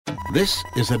This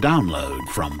is a download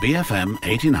from BFM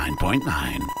 89.9,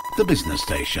 the business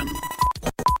station.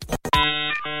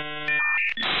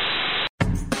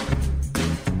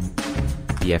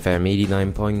 BFM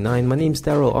 89.9, my name's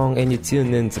Daryl Ong and you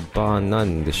tune in to Bar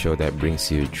None, the show that brings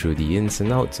you through the ins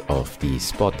and outs of the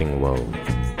sporting world.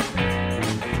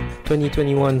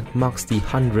 2021 marks the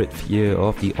 100th year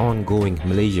of the ongoing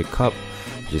Malaysia Cup,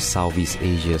 which is Southeast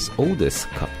Asia's oldest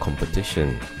cup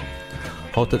competition.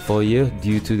 Halted for a year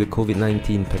due to the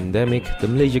COVID-19 pandemic, the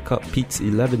Malaysia Cup pits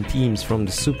 11 teams from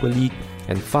the Super League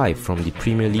and 5 from the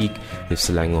Premier League, with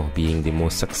Selangor being the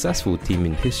most successful team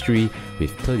in history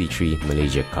with 33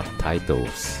 Malaysia Cup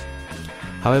titles.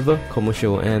 However,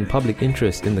 commercial and public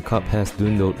interest in the Cup has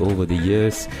dwindled over the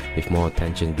years, with more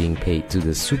attention being paid to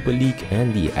the Super League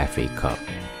and the FA Cup.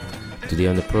 Today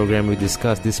on the program, we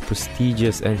discuss this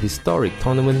prestigious and historic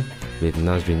tournament with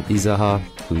Nazrin Izzahar,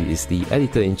 who is the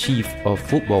editor-in-chief of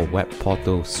football web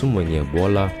portal Semuanya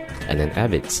Bola and an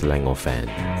avid Selangor fan.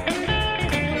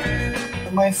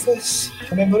 My first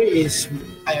memory is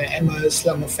I am a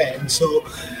Selangor fan, so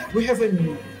we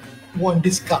haven't won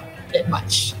this cup that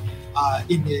much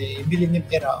in the millennium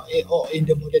era or in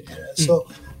the modern era. So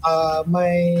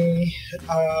my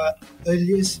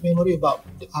earliest memory about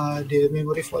the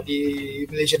memory for the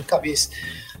Malaysian Cup is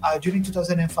during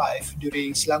 2005,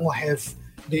 during Selangor have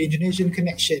the Indonesian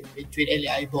connection between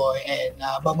Eli Boy and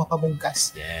Bama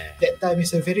Pamungkas. Yeah. That time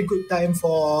is a very good time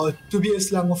to be a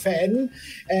Selangor fan,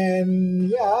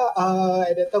 and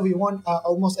at that time we won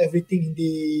almost everything in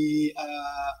the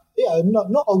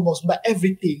not almost but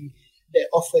everything that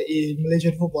offered in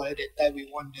Malaysian football. At that time we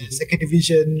won the second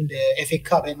division, the FA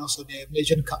Cup, and also the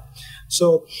Malaysian Cup.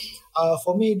 So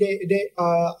for me,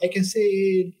 I can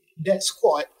say that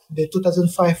squad, the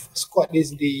 2005 squad,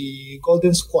 is the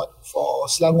golden squad for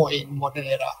Selangor in modern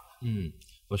era.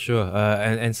 For sure.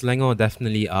 And Selangor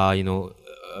definitely are,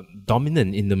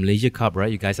 dominant in the Malaysia Cup,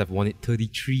 right? You guys have won it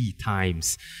 33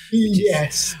 times.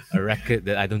 Yes. A record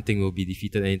that I don't think will be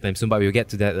defeated anytime soon, but we'll get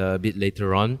to that a bit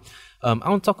later on. I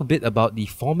want to talk a bit about the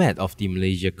format of the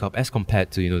Malaysia Cup as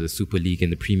compared to, the Super League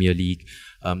and the Premier League.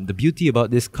 The beauty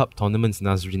about this cup tournaments,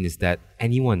 Nazrin, is that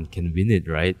anyone can win it,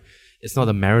 right? It's not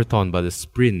a marathon but a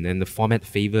sprint, and the format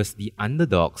favors the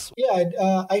underdogs.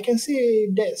 Yeah, I can say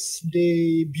that's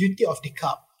the beauty of the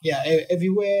cup. Yeah,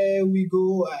 everywhere we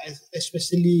go,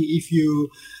 especially if you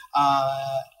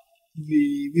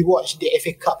we watch the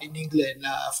FA Cup in England,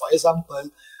 for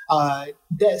example,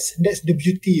 that's the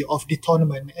beauty of the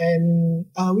tournament, and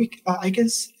I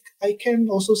can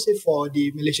also say for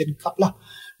the Malaysian Cup lah,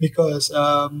 because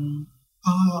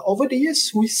over the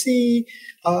years we see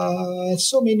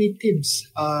so many teams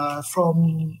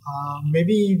from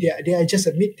maybe they are just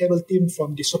a mid-table team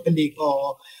from the Super League,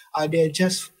 or they are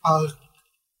just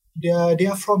they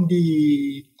are from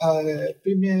the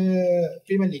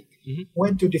Premier League.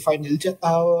 Went to the final.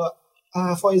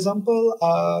 For example,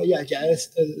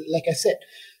 just like I said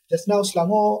just now,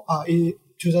 Selangor in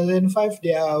 2005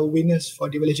 they are winners for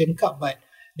the Malaysian Cup, but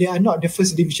they are not the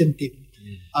first division team.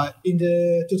 In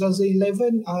the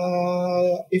 2011,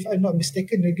 if I'm not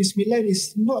mistaken, Negeri Sembilan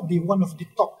is not one of the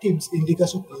top teams in Liga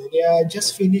Super. They are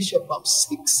just finished about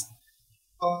 6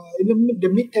 in the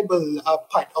mid-table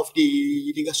part of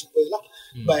the Liga Super lah.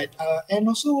 But and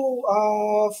also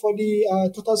for the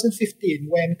 2015,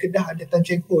 when Kedah under Tan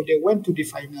Cheng Ho, they went to the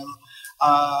final.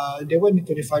 They went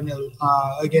into the final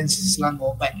against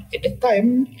Selangor, but at that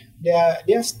time they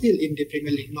are still in the Premier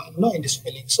League, not in the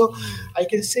Super League. So I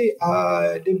can say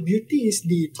the beauty is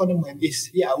the tournament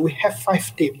is we have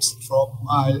 5 teams from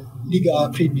Liga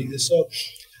Premier. So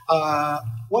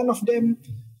one of them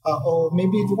or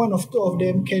maybe one of 2 of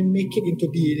them can make it into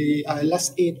the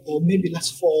last 8 or maybe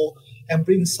last 4 and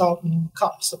bring some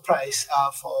cup surprise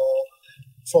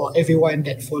for everyone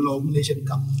that follow Malaysian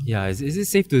Cup. Yeah, is it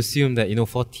safe to assume that,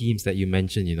 for teams that you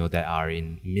mentioned, that are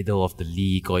in middle of the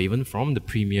league or even from the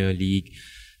Premier League,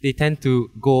 they tend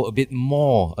to go a bit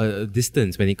more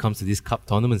distance when it comes to these cup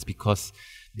tournaments because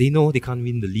they know they can't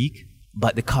win the league,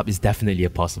 but the cup is definitely a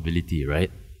possibility,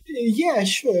 right? Yeah,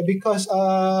 sure, because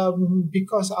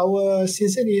our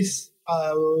season is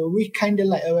we kind of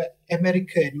like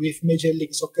American with Major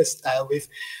League Soccer style with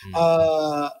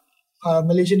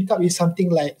Malaysian Cup is something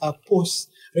like a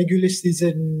post-regular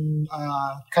season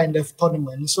kind of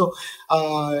tournament. So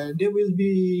they will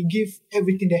give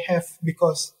everything they have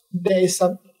because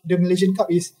the Malaysian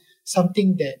Cup is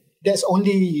something that's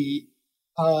only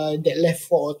that left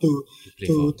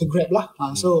to grab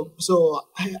lah. So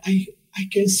I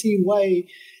can see why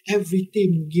every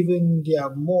team given their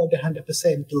more than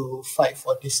 100% to fight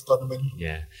for this tournament.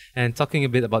 Yeah. And talking a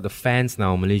bit about the fans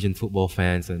now, Malaysian football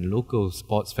fans and local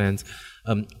sports fans,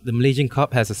 the Malaysian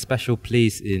Cup has a special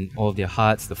place in all of their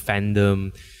hearts, the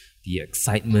fandom, the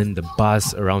excitement, the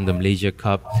buzz around the Malaysia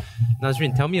Cup.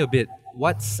 Nazrin, tell me a bit,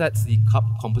 what sets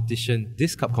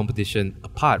this cup competition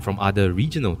apart from other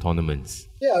regional tournaments?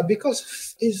 Yeah,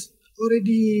 because it's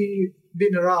already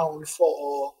been around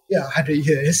for 100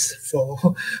 years, for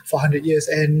 100 years,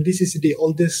 and this is the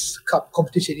oldest cup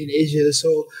competition in Asia.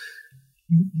 So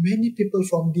many people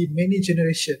from the many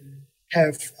generation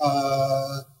have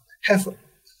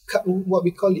what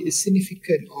we call it a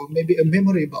significant or maybe a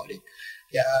memory about it.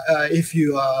 If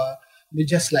you are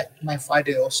just like my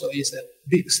father also is a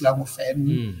big Selangor fan.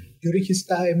 During his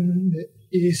time,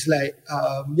 he's like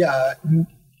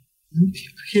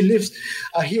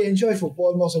he enjoyed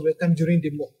football most of the time during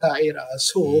the Mokhtar era.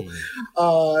 So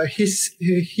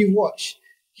he watched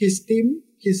his team,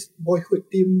 his boyhood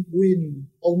team, win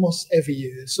almost every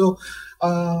year. So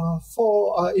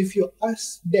if you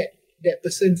ask that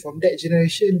person from that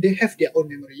generation, they have their own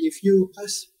memory. If you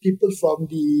ask people from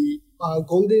the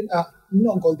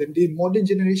the modern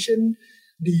generation,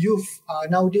 the youth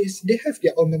nowadays, they have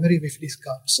their own memory with this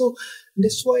cup. So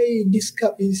that's why this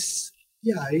cup is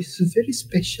it's very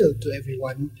special to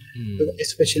everyone,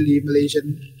 especially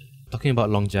Malaysian. Talking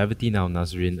about longevity now,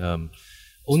 Nazrin,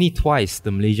 only twice the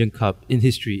Malaysian Cup in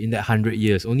history, in that 100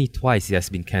 years, only twice it has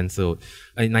been cancelled.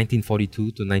 In 1942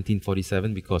 to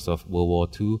 1947 because of World War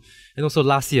II, and also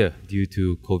last year due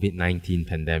to COVID-19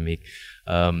 pandemic.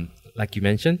 Like you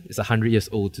mentioned, it's 100 years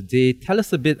old today. Tell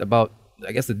us a bit about,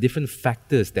 I guess, the different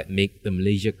factors that make the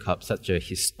Malaysia Cup such a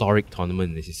historic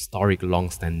tournament, a historic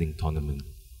long-standing tournament.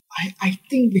 I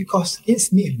think because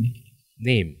its name.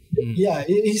 Yeah,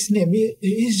 its name.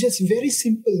 It's just very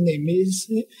simple name.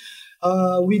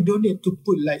 We don't need to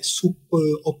put like super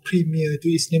or premier to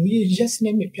its name. You just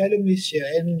name it Piala Malaysia,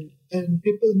 and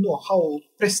people know how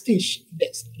prestige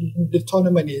the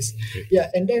tournament is. Okay. Yeah,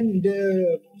 and then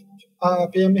the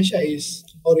Piala Malaysia is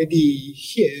already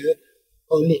here,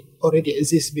 already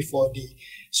exists before the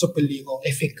Super League or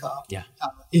FA Cup. Yeah.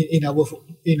 In our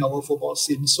football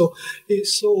scene. So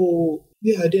that's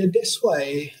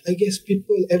why I guess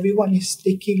everyone is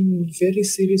taking very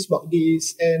serious about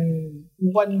this. And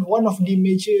one of the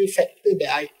major factor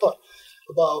that I thought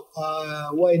about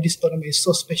why this tournament is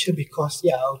so special, because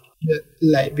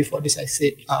like before this I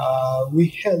said, we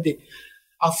held it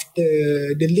after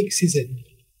the league season.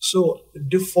 So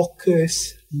the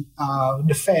focus,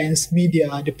 the fans, media,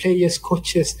 the players,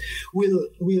 coaches will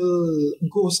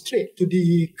go straight to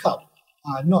the cup.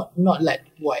 Not like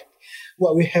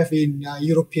what we have in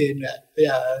European.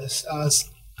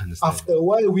 After a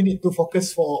while, we need to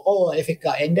focus for all FA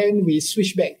Cup, and then we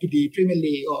switch back to the Premier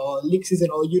League or league season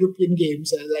or European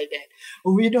games like that.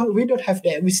 We don't have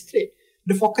that. We straight.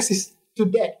 The focus is to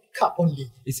that cup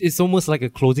only. It's almost like a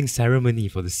closing ceremony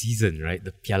for the season, right?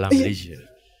 The Piala Malaysia.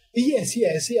 Yes,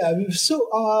 yeah. So,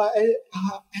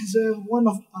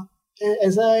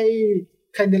 as I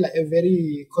kind of like a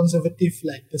very conservative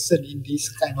like person in this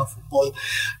kind of football,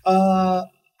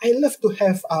 I love to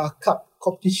have a cup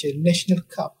competition, national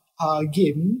cup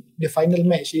game, the final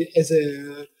match as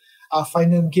a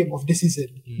final game of the season,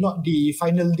 not the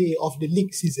final day of the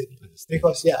league season,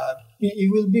 because it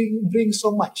will bring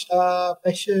so much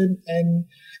passion and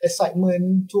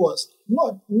excitement towards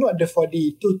not for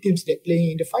the two teams that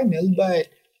playing in the final, but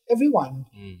everyone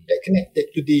that connected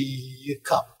to the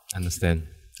cup.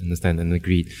 Understand and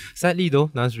agreed. Sadly though,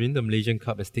 Nazrin, the Malaysian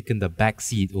Cup has taken the back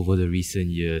seat over the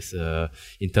recent years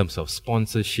in terms of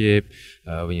sponsorship,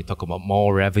 when you talk about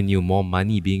more revenue, more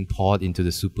money being poured into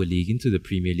the Super League, into the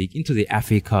Premier League, into the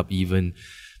FA Cup even.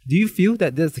 Do you feel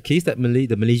that that's the case, that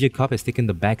the Malaysia Cup has taken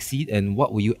the back seat, and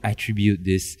what will you attribute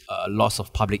this loss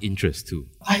of public interest to?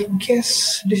 I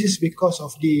guess this is because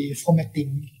of the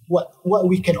formatting, what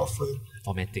we can offer.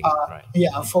 Formatting, right?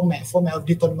 Yeah, format of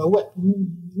the tournament.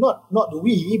 Not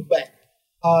we, but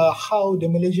how the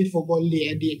Malaysian Football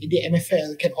League and the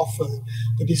MFL can offer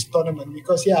to this tournament.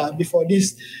 Because before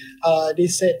this, they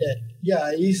said that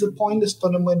it's a pointless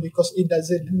tournament because it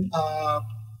doesn't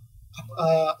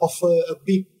offer a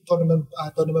big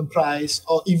tournament prize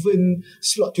or even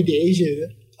slot to the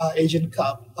Asian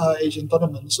Cup, Asian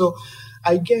tournament. So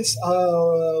I guess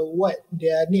what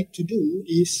they need to do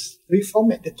is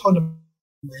reformat the tournament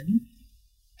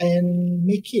and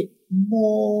make it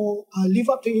more live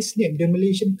up to its name, the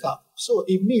Malaysian Cup. So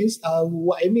it means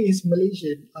what I mean is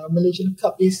Malaysian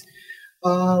Cup is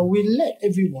we let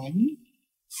everyone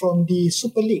from the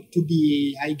Super League to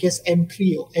the, I guess,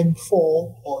 M3 or M4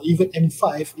 or even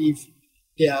M5 if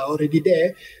they are already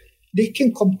there, they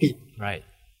can compete. Right.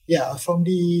 Yeah, from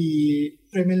the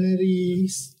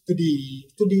preliminaries to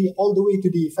the all the way to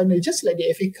the final, just like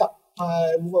the FA Cup,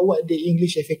 what the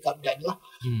English FA Cup done lah.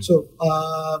 So,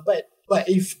 but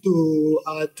if to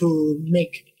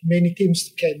make many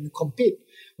teams can compete,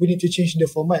 we need to change the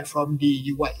format from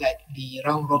the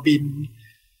round robin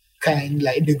kind,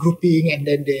 like the grouping, and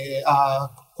then the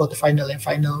quarterfinal and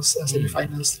finals,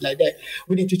 semi-finals, like that.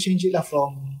 We need to change it lah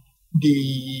from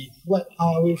the what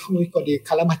we call the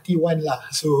Kalamati one lah.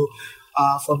 So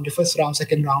from the first round,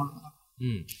 second round.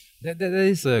 That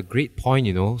is a great point,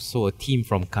 So a team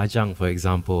from Kajang, for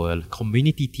example, a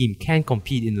community team can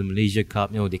compete in the Malaysia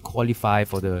Cup. They qualify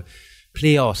for the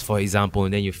playoffs, for example,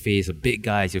 and then you face a big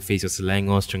guys, you face your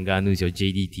Selangors, Terengganu, your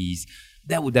JDTs.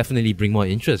 That would definitely bring more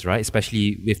interest, right?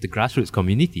 Especially with the grassroots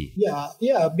community.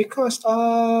 Yeah, because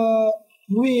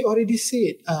we already see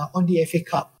it on the FA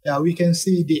Cup. We can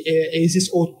see the Aziz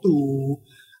O2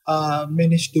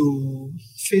 managed to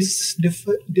face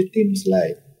the teams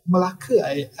like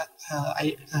Malacca,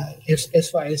 as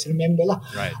far as I remember lah.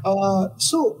 Right.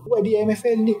 So what the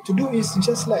MFL need to do is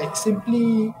just like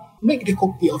simply make the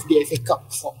copy of the FA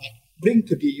Cup format, bring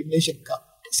to the Malaysian Cup.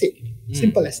 That's it.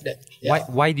 Simple as that. Yeah.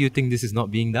 Why do you think this is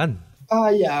not being done?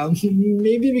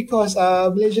 Maybe because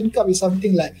Malaysian Cup is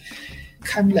something like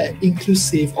kind of like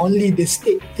inclusive. Only the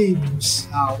state teams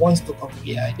wants to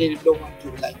compete. They don't want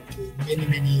to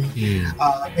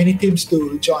many teams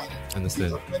to join.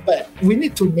 Understand. But we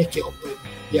need to make it open.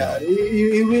 Yeah,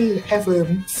 it will have a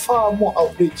far more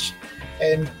outreach.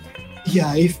 And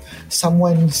if some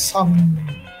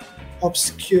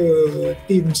obscure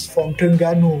teams from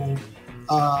Terengganu,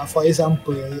 for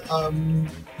example,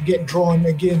 get drawn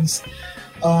against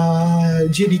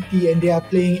JDT and they are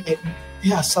playing at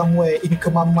somewhere in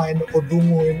Kemaman or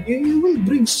Dungun, you will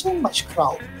bring so much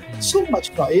crowd.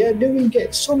 Yeah, they will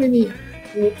get so many.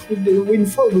 The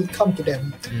windfall will come to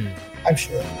them. I'm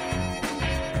sure.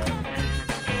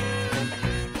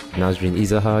 Nazrin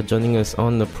Izahar joining us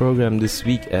on the program this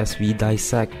week as we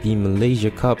dissect the Malaysia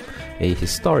Cup, a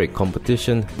historic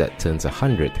competition that turns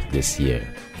 100 this year.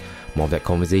 More of that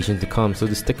conversation to come, so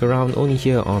to stick around only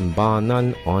here on Bar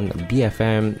None on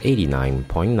BFM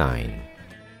 89.9.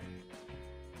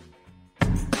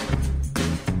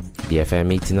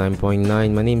 BFM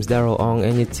 89.9, my name's Daryl Ong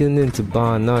and you're tuned in to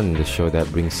Bar None, the show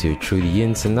that brings you through the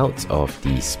ins and outs of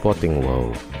the sporting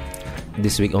world.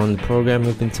 This week on the program,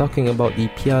 we've been talking about the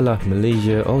Piala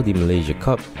Malaysia or the Malaysia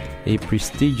Cup, a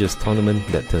prestigious tournament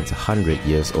that turns 100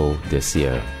 years old this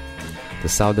year. The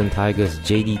Southern Tigers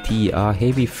JDT are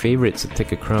heavy favourites to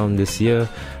take a crown this year,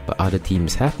 but other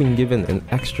teams have been given an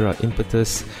extra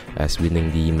impetus as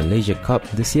winning the Malaysia Cup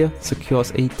this year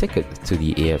secures a ticket to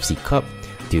the AFC Cup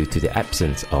due to the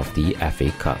absence of the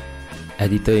FA Cup.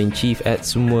 Editor-in-Chief at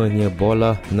Semua Nia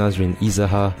Bola, Nazrin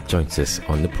Izahar, joins us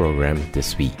on the program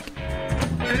this week.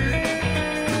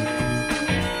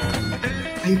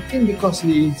 I think because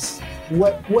it's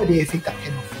what the FA Cup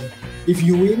can offer. If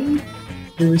you win,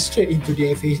 you will straight into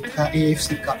the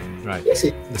AFC Cup. Right. That's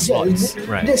it. The slots.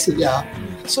 Right. That's it. Yeah.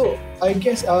 So I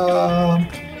guess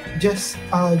just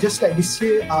like this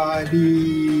year,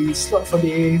 the slot for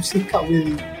the AFC Cup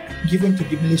will given to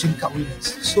the Malaysian Cup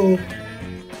winners. So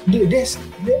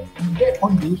that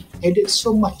only added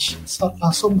so much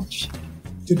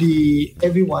to the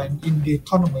everyone in the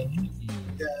tournament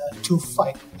to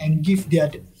fight and give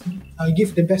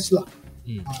the best luck.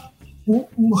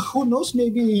 Who knows?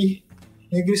 Maybe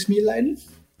Negeri Sembilan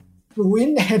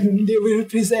win and they will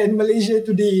represent Malaysia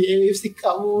to the AFC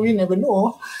Cup. We never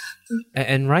know.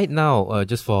 And right now,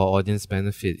 just for our audience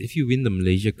benefit, if you win the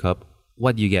Malaysia Cup,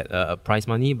 what do you get? Prize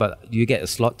money, but do you get a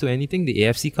slot to anything? The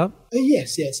AFC Cup?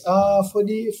 Yes. For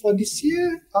this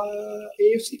year,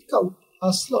 AFC Cup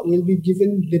slot will be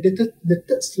given the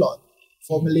third slot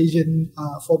for Malaysia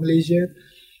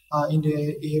in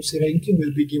the AFC ranking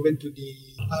will be given to the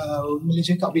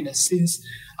Malaysian Cup winners since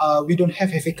we don't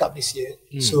have FA Cup this year.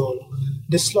 So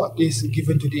the slot is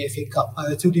given to the FA Cup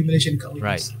to the Malaysian Cup winners.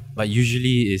 Right, but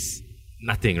usually it's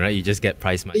nothing, right? You just get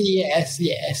prize money. Yes.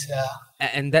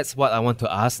 And that's what I want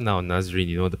to ask now,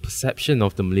 Nazrin. The perception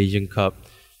of the Malaysian Cup,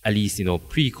 at least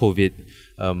pre-COVID,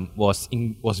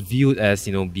 was viewed as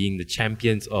being the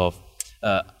champions of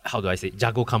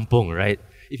Jago Kampung, right?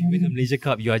 If you win the Malaysia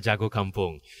Cup, you are Jago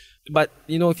Kampung. But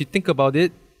if you think about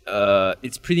it,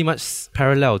 it's pretty much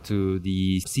parallel to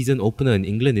the season opener in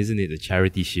England, isn't it? The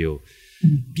Charity Shield.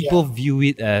 People view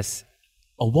it as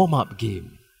a warm-up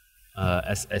game,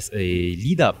 as a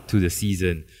lead-up to the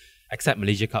season. Except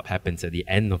Malaysia Cup happens at the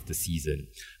end of the season.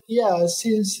 Yeah,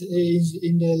 since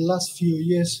in the last few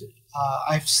years,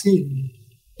 I've seen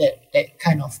that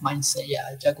kind of mindset.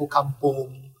 Yeah, jago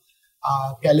kampung,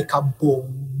 piala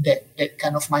kampung, that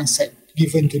kind of mindset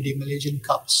given to the Malaysian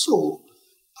Cup. So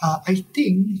I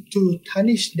think to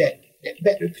tarnish that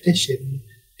bad reputation,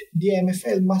 the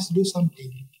MFL must do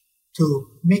something to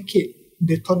make it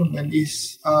the tournament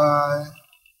is earn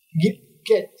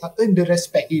the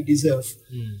respect it deserves.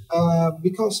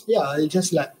 Because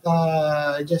just like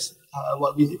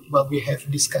what we have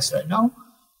discussed right now,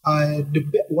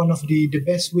 one of the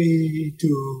best way to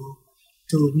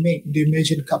make the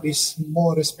Malaysian Cup is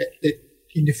more respected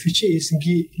in the future is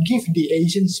give the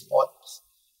Asian sports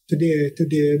to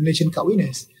the Malaysian Cup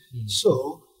winners.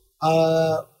 So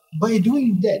by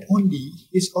doing that only,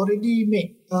 it's already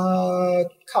make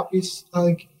Cup is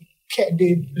get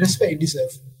the respect it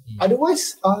deserves.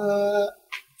 Otherwise,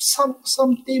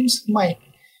 some teams might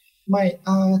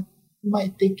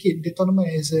take it the tournament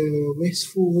as a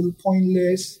wasteful,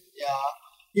 pointless. Yeah,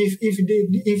 if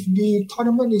the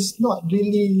tournament is not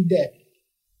really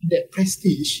that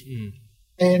prestige,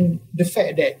 and the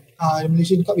fact that the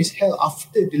Malaysian Cup is held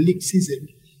after the league season,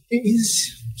 it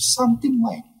is something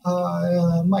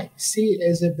might see it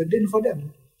as a burden for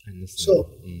them. So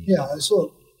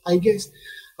so I guess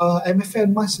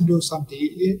MFL must do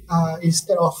something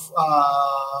instead of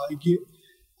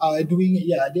doing it.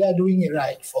 Yeah, they are doing it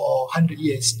right for 100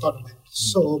 years tournament.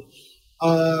 So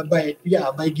by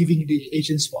giving the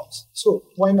Asian sports. So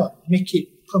why not make it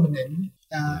permanent?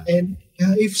 And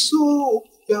if so,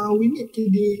 we need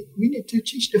to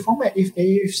change the format if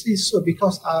AFC so,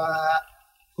 because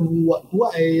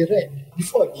what I read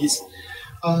before this,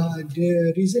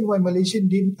 the reason why Malaysian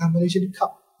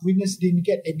Cup winners didn't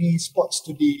get any spots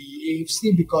to the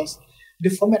AFC because the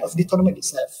format of the tournament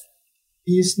itself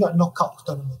is not knockout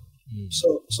tournament.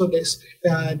 So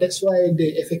that's why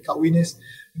the FA Cup winners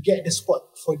get the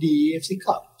spot for the AFC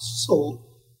Cup. So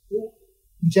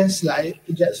just like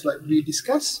we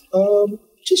discussed,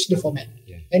 change the format,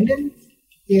 and then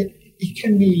it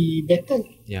can be better.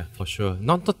 Yeah, for sure.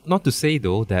 Not to say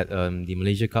though that the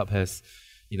Malaysia Cup has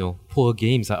poor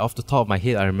games. Off the top of my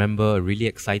head, I remember a really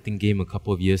exciting game a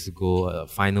couple of years ago, a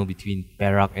final between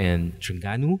Perak and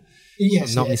Terengganu.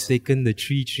 Yes, if I'm not mistaken, the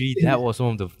 3-3, that was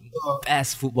one of the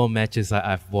best football matches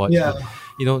I've watched. Yeah.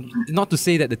 But, not to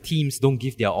say that the teams don't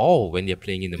give their all when they're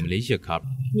playing in the Malaysia Cup.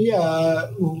 Yeah,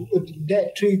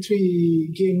 that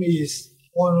 3-3 game is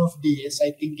one of the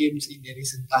exciting games in the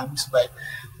recent times, but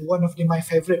one of my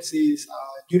favorites is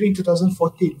during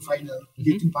 2014 final,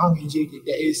 between Pahang and JK.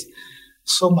 There is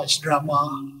so much drama.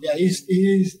 Yeah, is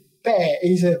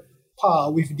a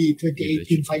par with the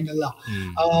 2018 final lah.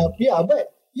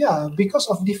 Because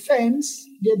of the fans,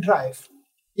 their drive.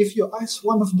 If you ask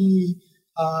one of the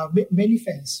many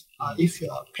fans, if you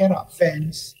are Perak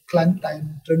fans,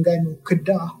 Kelantan, Terengganu,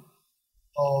 Kedah,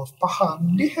 or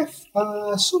Pahang, they have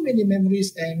so many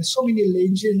memories and so many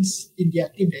legends in their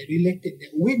team that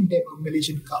win that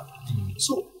Malaysian Cup.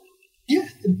 So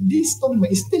this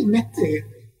tournament is still matter,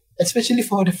 especially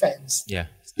for the fans. Yeah,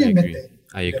 still matter.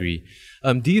 I agree.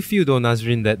 Do you feel though,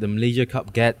 Nazrin, that the Malaysia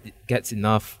Cup gets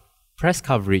enough press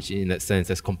coverage in that sense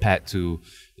as compared to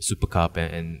the Super Cup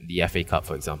and the FA Cup,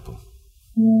 for example?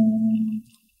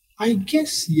 I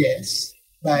guess yes,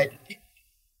 but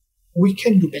we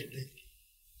can do better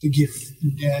to give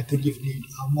the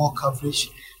more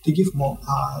coverage, to give more.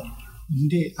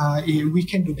 We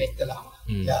can do better lah.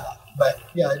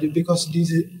 Because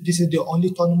this is the only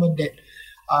tournament that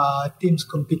teams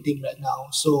competing right now,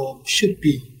 so should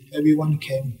be everyone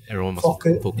must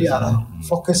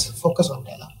focus on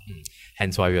that lah.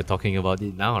 Hence why we're talking about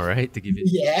it now, right? To give it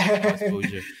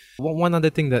exposure. One other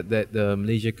thing that the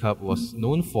Malaysia Cup was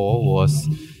known for was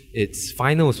its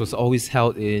finals was always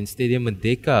held in Stadium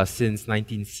Merdeka since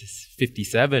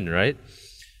 1957, right?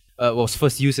 It was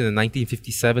first used in the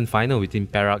 1957 final between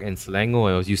Perak and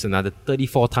Selangor. It was used another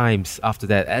 34 times after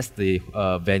that as the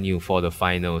venue for the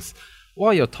finals. What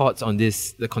are your thoughts on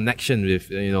this, the connection with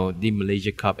the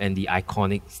Malaysia Cup and the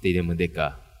iconic Stadium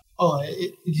Merdeka?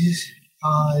 It is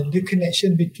the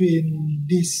connection between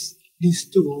these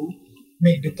two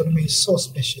make the tournament so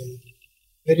special,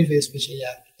 very very special.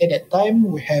 Yeah, at that time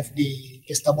we have the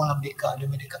Pesta Bola Merdeka, the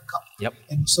Merdeka Cup. Yep.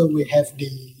 And so we have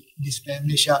this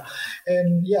Malaysia,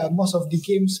 and most of the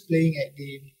games playing at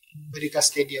the Merdeka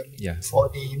Stadium for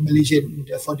the Malaysian,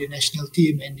 for the national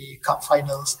team and the cup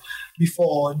finals.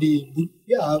 Before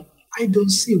I don't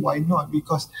see why not,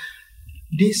 because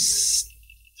this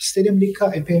Stadium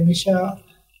Merdeka and Malaysia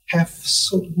have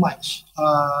so much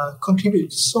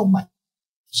contribute so much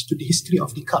to the history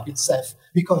of the cup itself.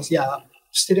 Because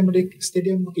Stadium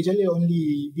Bukit Jalil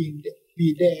only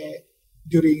be there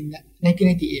during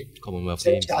 1998. Commonwealth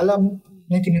Games. Alam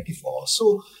 1994.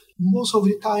 So most of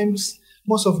the times,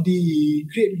 most of the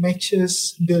great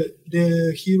matches,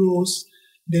 the heroes,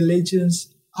 the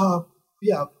legends are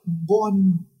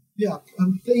born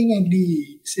playing at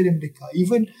the Stadium Merdeka.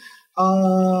 Even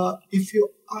if you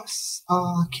ask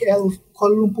KL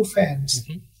Kuala Lumpur fans,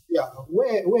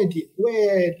 where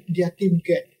their team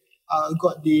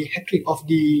got the hat trick of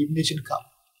the Malaysian Cup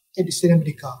at the Stadium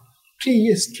Merdeka, 3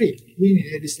 years straight winning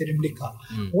at the Stadium Merdeka.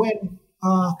 When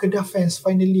Kedah fans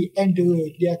finally end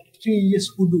their 3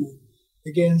 years hoodoo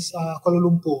against Kuala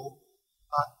Lumpur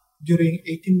during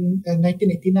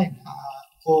 1989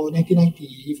 or 1990,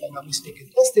 if I'm not mistaken.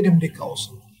 That's Stadium Merdeka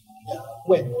also.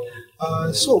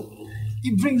 So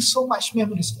it brings so much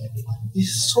memories to everyone.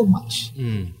 It's so much.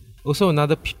 Also,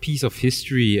 another piece of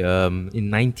history, in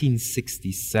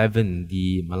 1967,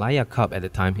 the Malaysia Cup at the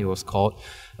time it was called,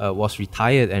 was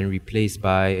retired and replaced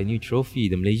by a new trophy,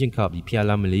 the Malaysian Cup, the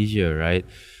Piala Malaysia, right?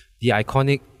 The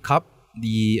iconic cup,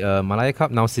 the Malaysia Cup,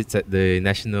 now sits at the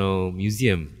National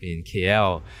Museum in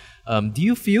KL. Do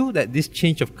you feel that this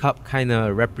change of cup kind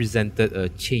of represented a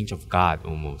change of guard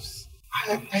almost?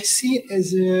 I see it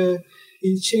as a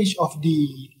change of the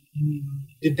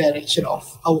direction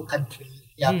of our country.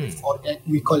 Before that,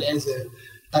 we call it as a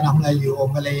Tanah Melayu or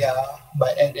Malaya.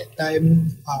 But at that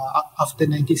time, after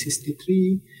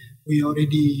 1963, we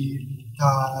already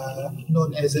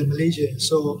known as a Malaysia.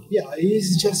 So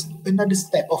it's just another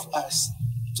step of us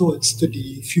towards to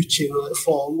the future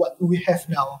for what we have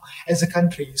now as a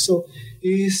country. So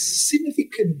it's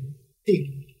significant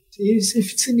thing. It's a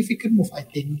significant move, I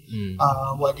think,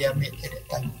 what they have made at that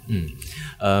time.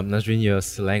 Nazrin, you're a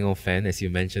Selangor fan, as you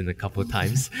mentioned a couple of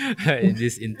times in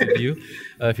this interview.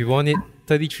 You won it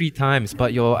 33 times,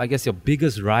 but your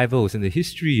biggest rivals in the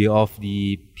history of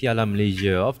the Piala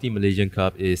Malaysia, of the Malaysian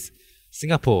Cup, is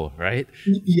Singapore, right?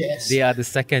 Yes. They are the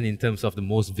second in terms of the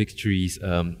most victories,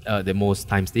 the most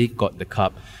times they got the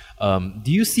cup.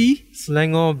 Do you see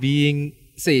Selangor being,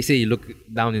 say you look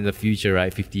down in the future,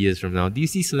 right, 50 years from now, do you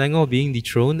see Selangor being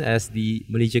dethroned as the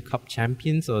Malaysia Cup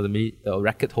champions or the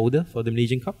record holder for the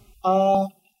Malaysian Cup?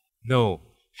 No.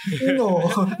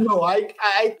 No,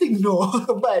 I think no.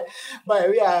 but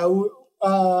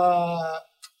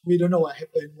we don't know what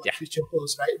happened, what future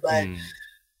holds, right? But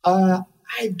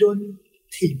I don't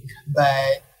think,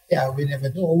 but we never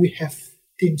know. We have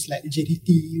teams like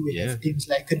JDT, we have teams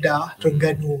like Kedah,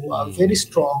 Terengganu who are very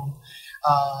strong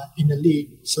in the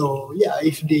league. So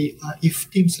if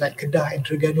teams like Kedah and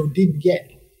Terengganu didn't get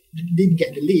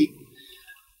the league,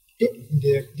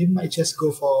 they might just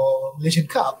go for Malaysian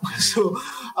Cup. So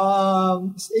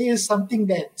it is something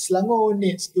that Selangor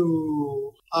needs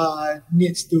to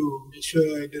make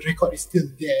sure the record is still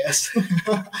theirs.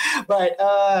 But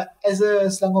as a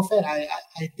Selangor fan,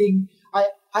 I think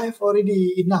I have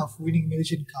already enough winning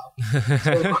Malaysian Cup.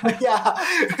 So,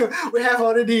 we have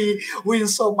already win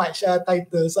so much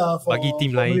titles for bagi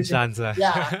team lain Malaysia. chance lah.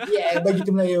 Bagi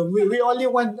team lain. We only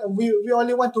want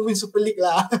to win Super League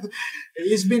lah.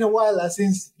 It's been a while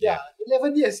since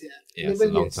 11 years. 11 it's a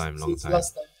long years time.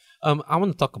 last time. I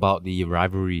want to talk about the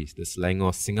rivalries, the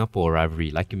Selangor-Singapore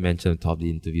rivalry. Like you mentioned at the top of the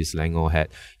interview, Selangor had,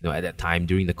 at that time,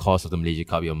 during the course of the Malaysia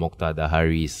Cup, your Mokhtar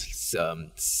Daharis.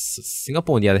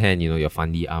 Singapore, on the other hand, your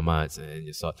Fandi Ahmads and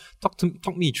your sort.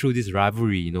 Talk me through this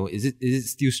rivalry. Is it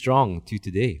still strong to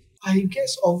today? I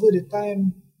guess over the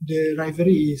time, the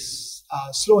rivalry is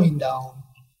slowing down.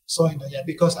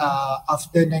 Because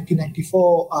after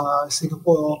 1994,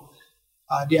 Singapore,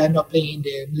 they are not playing in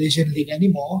the Malaysian League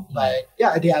anymore. But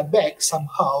they are back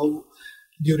somehow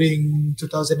during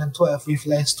 2012 with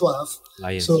Lions 12.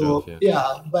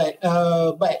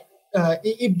 But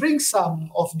it brings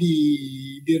some of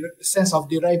the sense of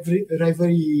the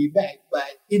rivalry back.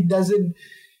 But it doesn't.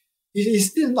 It is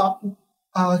still not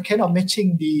cannot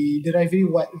matching the rivalry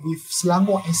what with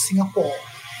Selangor and Singapore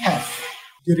have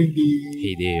during the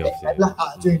heyday of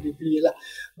during the period.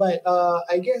 But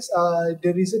I guess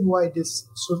the reason why this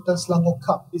Sultan Selangor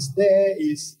Cup is there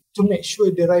is to make sure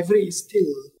the rivalry is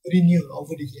still renewed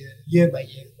over the year by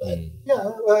year. But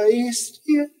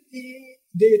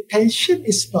the tension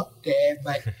is not there,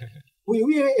 but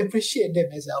we appreciate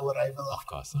them as our rival. Of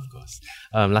course.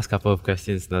 Last couple of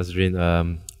questions,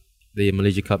 Nazrin. The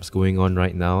Malaysia Cup's going on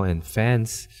right now, and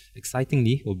fans,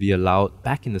 excitingly, will be allowed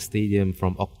back in the stadium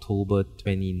from October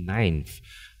 29th.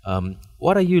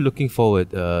 What are you looking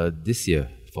forward this year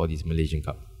for this Malaysian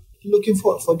Cup? Looking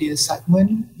forward for the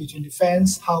excitement between the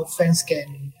fans, how fans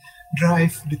can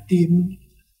drive the team,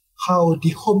 how the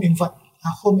home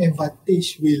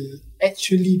advantage will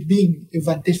actually be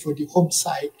advantage for the home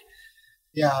side.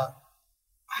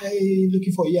 I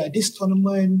looking for this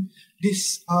tournament,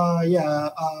 this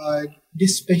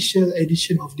this special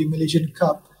edition of the Malaysian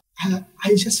Cup.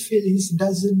 I just feel it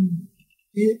doesn't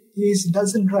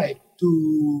right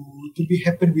to be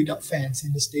happen without fans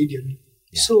in the stadium.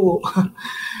 Yeah. So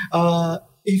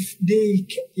if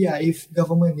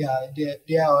government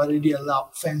they are already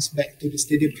allowed fans back to the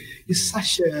stadium, it's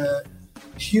such a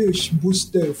huge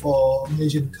booster for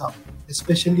Malaysian Cup,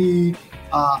 especially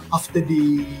after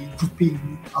the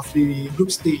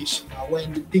group stage,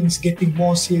 when the things getting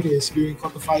more serious during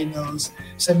quarterfinals,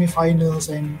 semi-finals,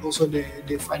 and also the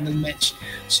final match.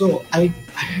 So I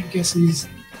guess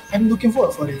I'm looking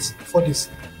forward for this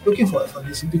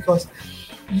because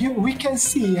we can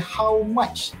see how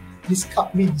much this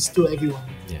cup means to everyone.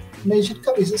 Yeah. Malaysian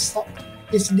Cup is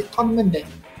the tournament that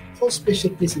holds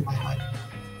special place in my heart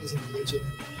as a Malaysian,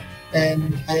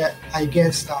 and I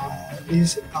guess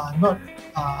I'm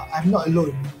not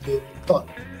alone to thought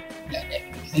like that.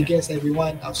 I guess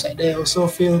everyone outside there also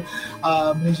feel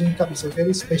Malaysian Cup is a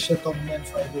very special tournament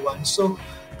for everyone. So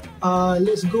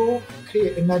let's go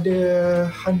create another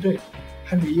 100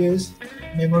 years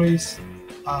memories,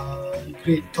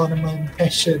 create tournament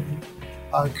passion,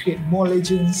 create more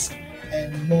legends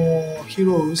and more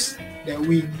heroes that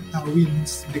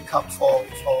wins the cup for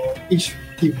each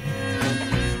team.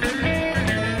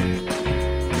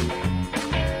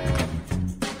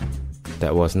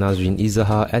 That was Nazrin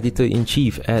Izahar,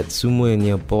 Editor-in-Chief at Sumur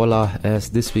near Bola, as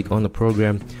this week on the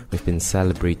program we've been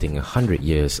celebrating 100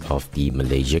 years of the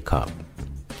Malaysia Cup.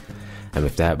 And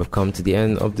with that, we've come to the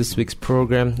end of this week's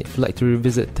program. If you'd like to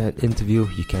revisit that interview,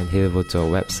 you can head over to our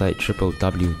website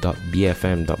www.bfm.my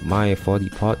for the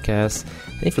podcast.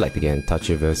 And if you'd like to get in touch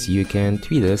with us, you can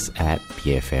tweet us at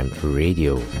BFM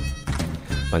Radio.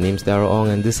 My name's Darryl Ong,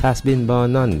 and this has been Bar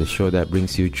None, the show that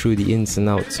brings you through the ins and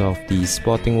outs of the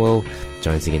sporting world.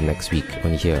 Join us again next week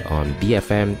only here on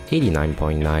BFM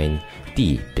 89.9,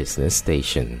 the business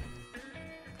station.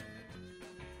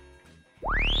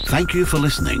 Thank you for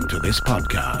listening to this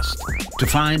podcast. To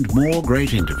find more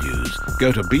great interviews,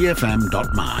 go to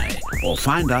bfm.my or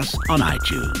find us on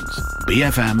iTunes.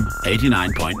 BFM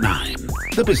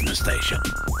 89.9, the business station.